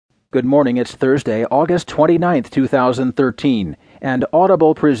Good morning, it's Thursday, August 29th, 2013, and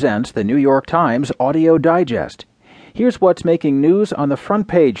Audible presents the New York Times Audio Digest. Here's what's making news on the front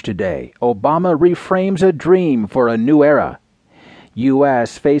page today. Obama reframes a dream for a new era.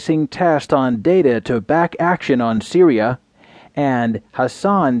 U.S. facing test on data to back action on Syria. And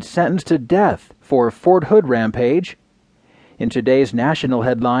Hassan sentenced to death for Fort Hood rampage. In today's national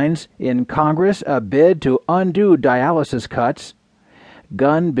headlines, in Congress, a bid to undo dialysis cuts.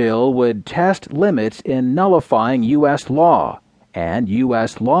 Gun bill would test limits in nullifying U.S. law, and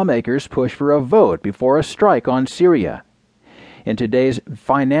U.S. lawmakers push for a vote before a strike on Syria. In today's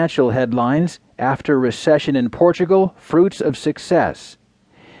financial headlines, after recession in Portugal, fruits of success.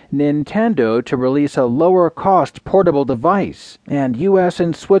 Nintendo to release a lower-cost portable device, and U.S.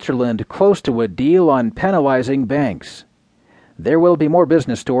 and Switzerland close to a deal on penalizing banks. There will be more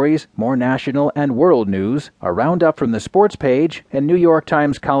business stories, more national and world news, a roundup from the sports page, and New York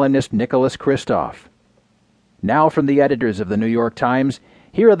Times columnist Nicholas Kristof. Now from the editors of the New York Times,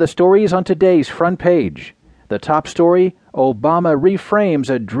 here are the stories on today's front page. The top story, Obama reframes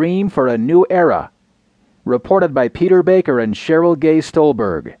a dream for a new era. Reported by Peter Baker and Cheryl Gay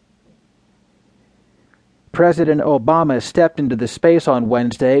Stolberg. President Obama stepped into the space on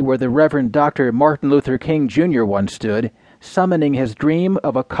Wednesday where the Reverend Dr. Martin Luther King Jr. once stood, summoning his dream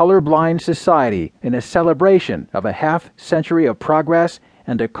of a colorblind society in a celebration of a half-century of progress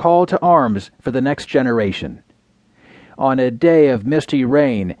and a call to arms for the next generation. On a day of misty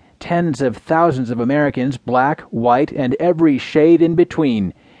rain, tens of thousands of Americans, black, white, and every shade in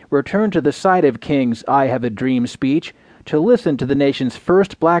between, returned to the site of King's I Have a Dream speech to listen to the nation's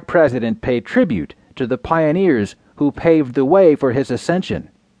first black president pay tribute to the pioneers who paved the way for his ascension.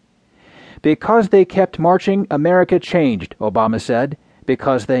 Because they kept marching, America changed, Obama said.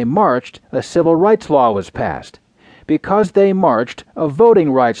 Because they marched, a civil rights law was passed. Because they marched, a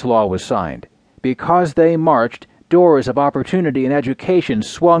voting rights law was signed. Because they marched, doors of opportunity and education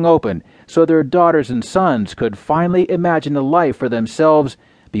swung open so their daughters and sons could finally imagine a life for themselves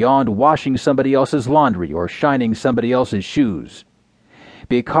beyond washing somebody else's laundry or shining somebody else's shoes.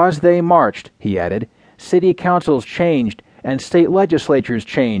 Because they marched, he added, city councils changed, and state legislatures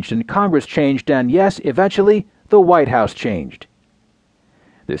changed, and Congress changed, and yes, eventually, the White House changed.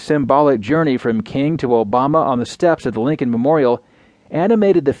 The symbolic journey from King to Obama on the steps of the Lincoln Memorial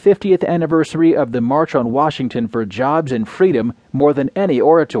animated the 50th anniversary of the March on Washington for Jobs and Freedom more than any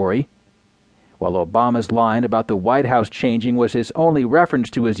oratory. While Obama's line about the White House changing was his only reference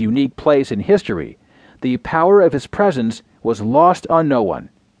to his unique place in history, the power of his presence was lost on no one.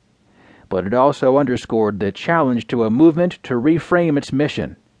 But it also underscored the challenge to a movement to reframe its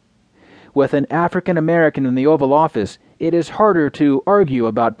mission. With an African American in the Oval Office, it is harder to argue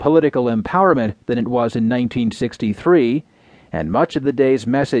about political empowerment than it was in 1963, and much of the day's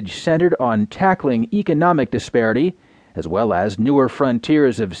message centered on tackling economic disparity, as well as newer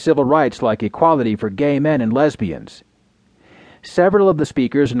frontiers of civil rights like equality for gay men and lesbians. Several of the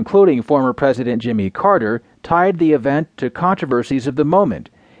speakers, including former President Jimmy Carter, tied the event to controversies of the moment,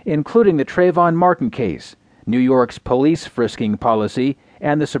 including the Trayvon Martin case, New York's police frisking policy,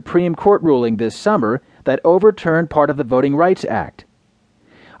 and the Supreme Court ruling this summer that overturned part of the Voting Rights Act.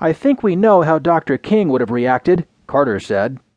 "I think we know how Dr. King would have reacted," Carter said.